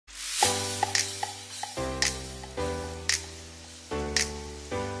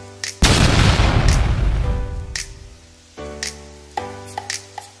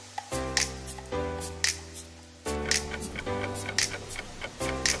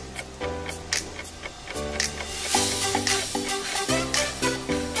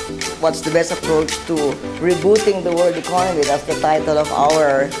what's the best approach to rebooting the world economy. That's the title of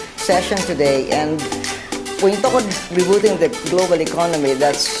our session today. And when you talk about rebooting the global economy,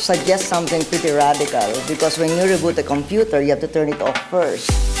 that suggests something pretty radical, because when you reboot a computer, you have to turn it off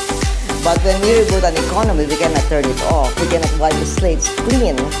first. But when we reboot an economy, we cannot turn it off. We cannot wipe the slates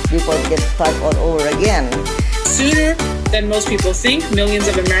clean before we can start all over again. Sooner than most people think, millions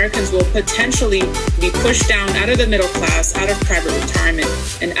of Americans will potentially be pushed down out of the middle class, out of private retirement,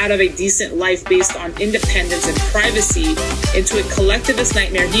 and out of a decent life based on independence and privacy into a collectivist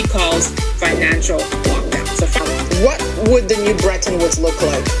nightmare he calls financial lockdown. So, what would the new Bretton Woods look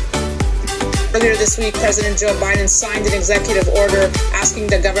like? Earlier this week, President Joe Biden signed an executive order asking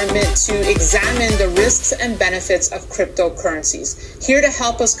the government to examine the risks and benefits of cryptocurrencies. Here to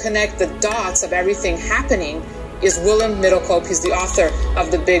help us connect the dots of everything happening is Willem Middelkoop. He's the author of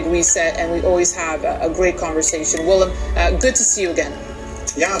The Big Reset, and we always have a great conversation. Willem, good to see you again.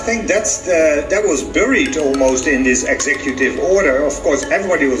 Yeah, I think that was buried almost in this executive order. Of course,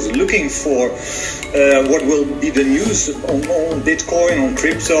 everybody was looking for what will be the news on Bitcoin, on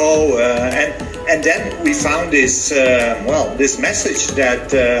crypto, and then we found this this message that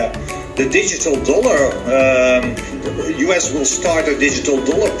the digital dollar, US will start a digital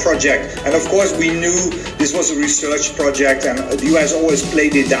dollar project. And of course, we knew this was a research project, and the US always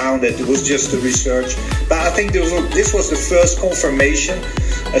played it down that it was just a research. But I think this was the first confirmation,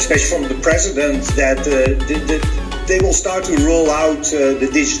 especially from the president, that they will start to roll out the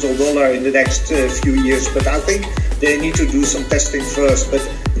digital dollar in the next few years. But I think they need to do some testing first, but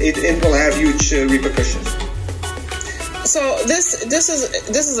it will have huge repercussions. So this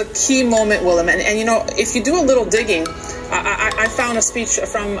is a key moment, Willem, and you know, if you do a little digging, I found a speech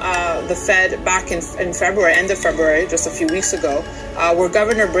from the Fed back in February, end of February, just a few weeks ago, where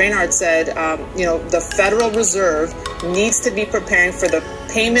Governor Brainard said, the Federal Reserve needs to be preparing for the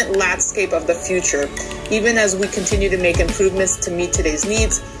payment landscape of the future, even as we continue to make improvements to meet today's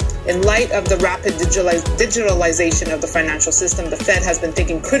needs. In light of the rapid digitalization of the financial system, the Fed has been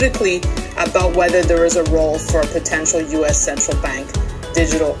thinking critically about whether there is a role for a potential U.S. central bank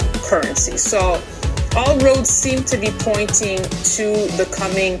digital currency. So all roads seem to be pointing to the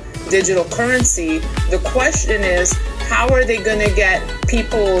coming digital currency. The question is, how are they going to get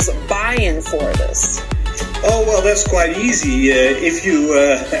people's buy-in for this? Oh, well, that's quite easy. If you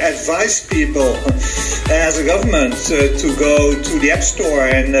advise people as a government to go to the App Store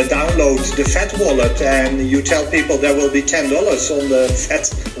and download the Fed wallet, and you tell people there will be $10 on the Fed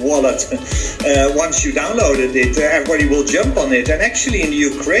wallet, once you downloaded it, everybody will jump on it. And actually in the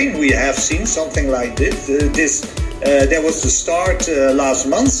Ukraine, we have seen something like this. There was the start last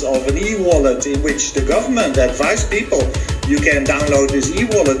month of an e-wallet in which the government advised people you can download this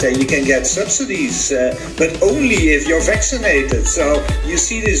e-wallet and you can get subsidies, but only if you're vaccinated. So you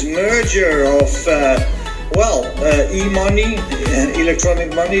see this merger of e-money,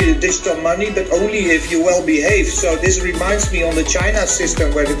 electronic money, digital money, but only if you well behave. So this reminds me on the China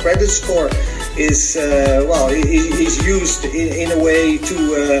system where the credit score is used in a way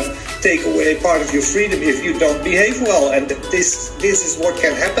to take away part of your freedom if you don't behave well. And this is what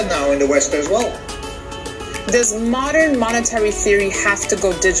can happen now in the West as well. Does modern monetary theory have to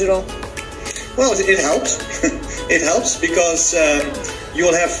go digital? Well, it helps. It helps because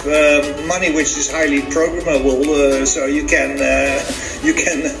you'll have money which is highly programmable, so you can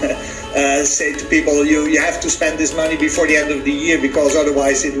say to people, you have to spend this money before the end of the year, because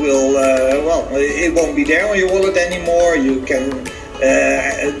otherwise it will it won't be there on your wallet anymore. You can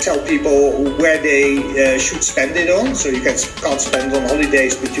tell people where they should spend it on, so you can't spend it on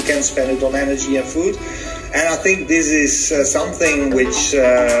holidays, but you can spend it on energy and food. And I think this is something which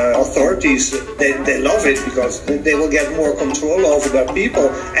authorities, they love it, because they will get more control over their people,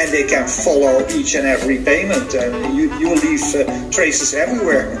 and they can follow each and every payment, and you leave traces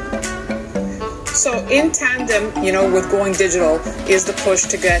everywhere. So in tandem, with going digital is the push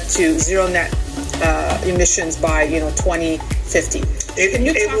to get to zero net emissions by 2050. Can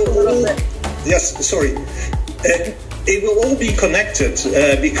you talk a little bit? Yes, sorry. It will all be connected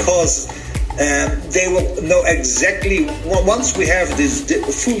because they will know exactly, once we have this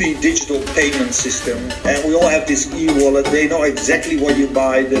fully digital payment system, and we all have this e-wallet, they know exactly what you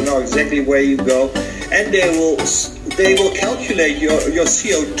buy, they know exactly where you go, and they will calculate your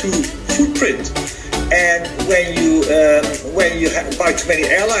CO2 footprint. And when you buy too many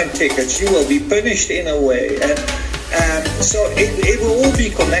airline tickets, you will be punished in a way. So it will all be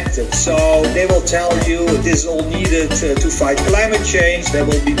connected. So they will tell you this is all needed to fight climate change. There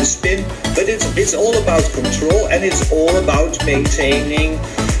will be the spin, but it's all about control, and it's all about maintaining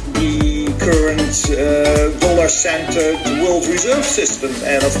the current dollar-centered world reserve system.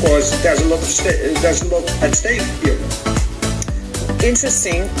 And of course, there's a lot at stake here.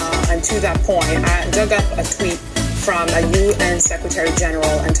 Interesting, and to that point, I dug up a tweet from a UN Secretary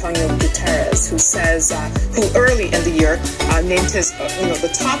General Antonio Guterres, who says, who early in the year named his, the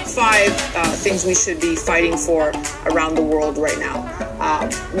top 5 things we should be fighting for around the world right now.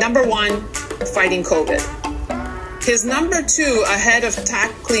 Number 1, fighting COVID. His number 2, ahead of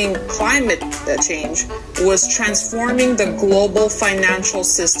tackling climate change, was transforming the global financial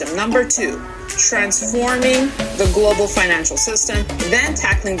system. Number 2, transforming the global financial system, then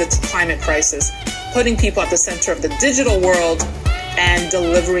tackling the climate crisis, putting people at the center of the digital world, and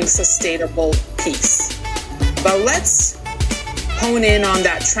delivering sustainable peace. But let's hone in on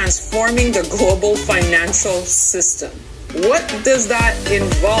that transforming the global financial system. What does that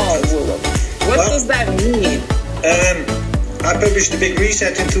involve, Willem? What does that mean? I published the Big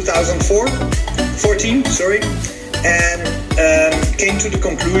Reset in 2014, and came to the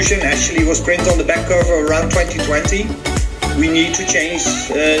conclusion, actually was printed on the back cover around 2020, we need to change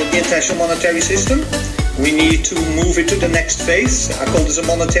the international monetary system. We need to move it to the next phase. I call this a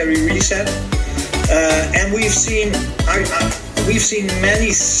monetary reset. And we've seen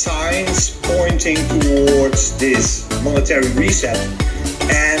many signs pointing towards this monetary reset.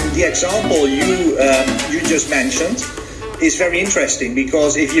 And the example you just mentioned is very interesting,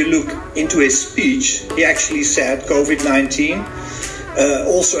 because if you look into his speech, he actually said COVID-19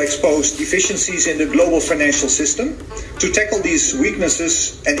 also exposed deficiencies in the global financial system. To tackle these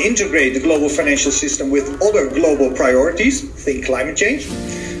weaknesses and integrate the global financial system with other global priorities, think climate change,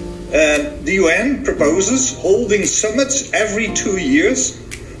 the UN proposes holding summits every 2 years,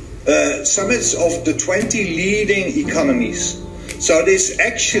 summits of the 20 leading economies. So this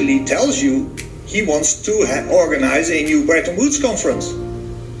actually tells you he wants to organize a new Bretton Woods conference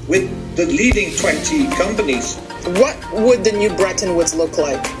with the leading 20 companies. What would the new Bretton Woods look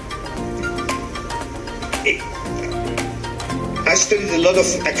like? I studied a lot of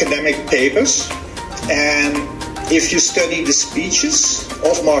academic papers, and if you study the speeches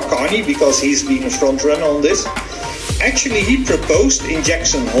of Mark Carney, because he's been a front runner on this, actually he proposed in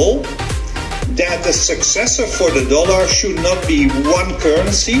Jackson Hole that the successor for the dollar should not be one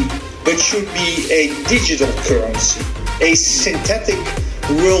currency, but should be a digital currency, a synthetic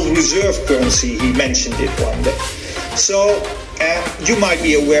world reserve currency. He mentioned it one day. So you might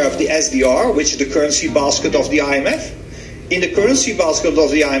be aware of the SDR, which is the currency basket of the IMF. In the currency basket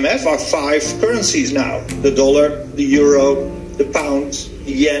of the IMF are 5 currencies now: the dollar, the euro, the pound,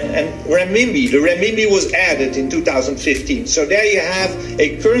 the yen, and renminbi. The renminbi was added in 2015. So there you have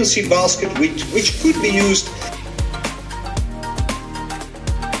a currency basket which could be used